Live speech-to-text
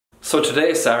So today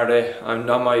is Saturday. I'm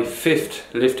on my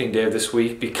 5th lifting day of this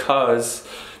week because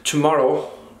tomorrow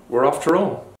we're off to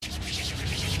Rome.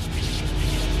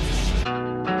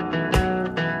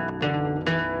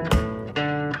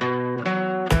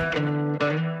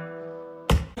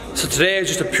 So today is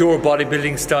just a pure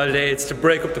bodybuilding style day. It's to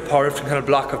break up the powerlifting kind of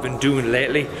block I've been doing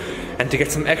lately and to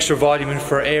get some extra volume in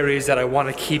for areas that I want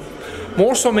to keep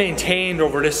more so maintained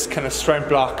over this kind of strength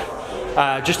block,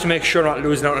 just to make sure I'm not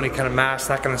losing out on any kind of mass,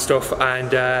 that kind of stuff,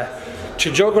 and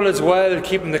to juggle as well,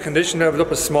 keeping the condition level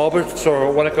up a small bit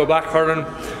so when I go back hurling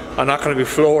I'm not going to be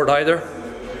floored either.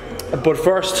 But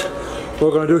first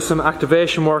we're going to do some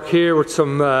activation work here with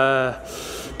some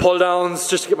pull downs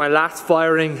just to get my lats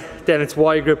firing. Then it's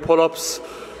wide grip pull-ups,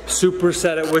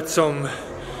 superset it with some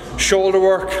shoulder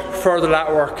work, further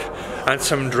lat work and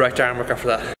some direct arm work after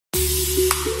that.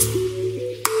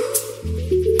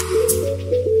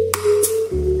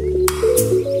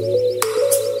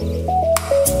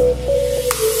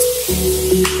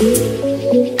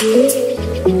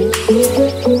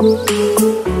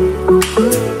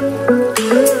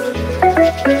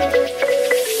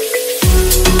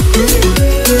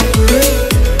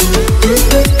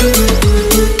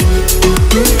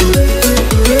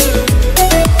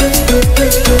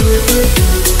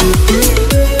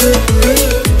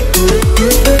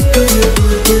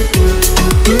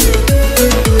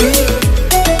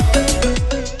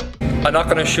 I'm not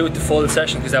going to shoot the full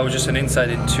session because that was just an insight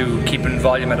into keeping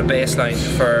volume at a baseline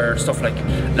for stuff like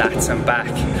lats and back.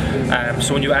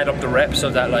 So when you add up the reps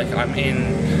of that, like I'm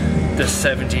in the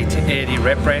 70 to 80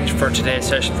 rep range for today's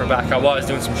session for back. I was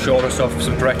doing some shoulder stuff,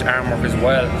 some direct arm work as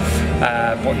well,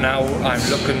 but now I'm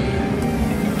looking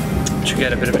to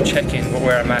get a bit of a check-in with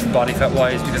where I'm at body fat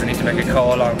wise, because I need to make a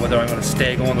call on whether I'm going to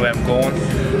stay going the way I'm going.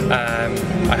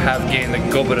 I have gained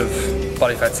a good bit of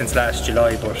body fat since last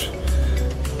July, but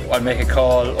I'll make a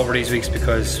call over these weeks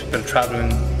because I've been travelling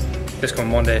this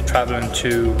coming Monday, travelling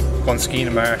to go skiing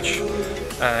in March,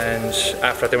 and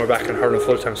after that then we're back in hurling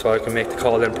full time, so I can make the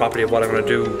call then properly of what I'm going to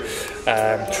do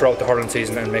throughout the hurling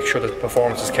season and make sure that the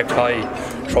performance is kept high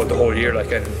throughout the whole year,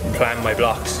 like, and plan my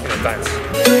blocks in advance.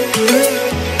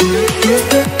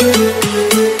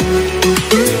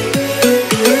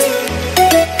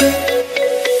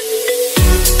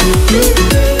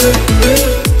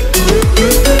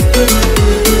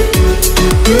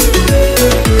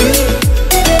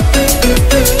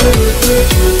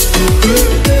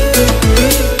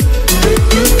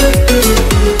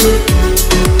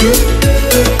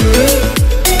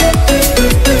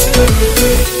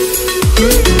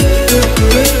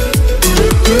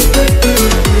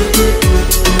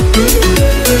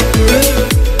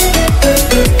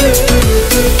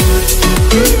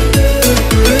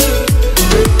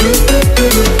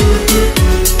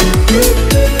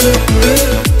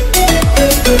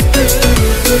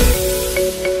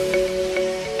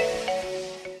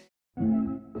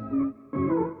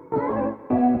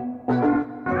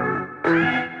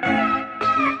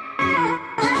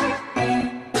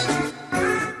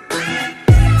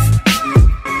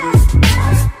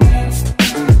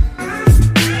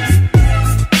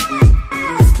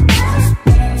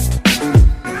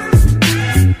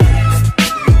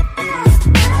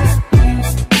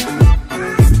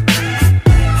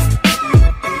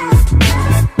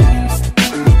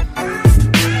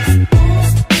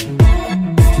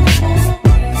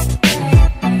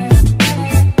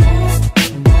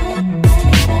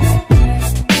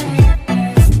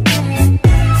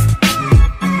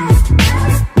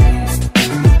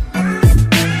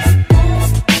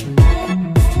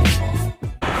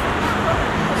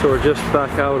 So we're just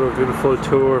back out of doing a full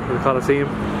tour of the Coliseum,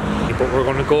 but we're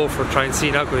going to go for try and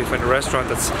see now, can we find a restaurant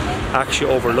that's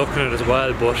actually overlooking it as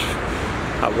well, but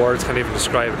words can't even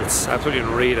describe it. It's absolutely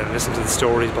unreal, and listen to the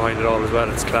stories behind it all as well.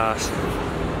 It's class.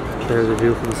 There's a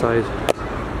view from the side.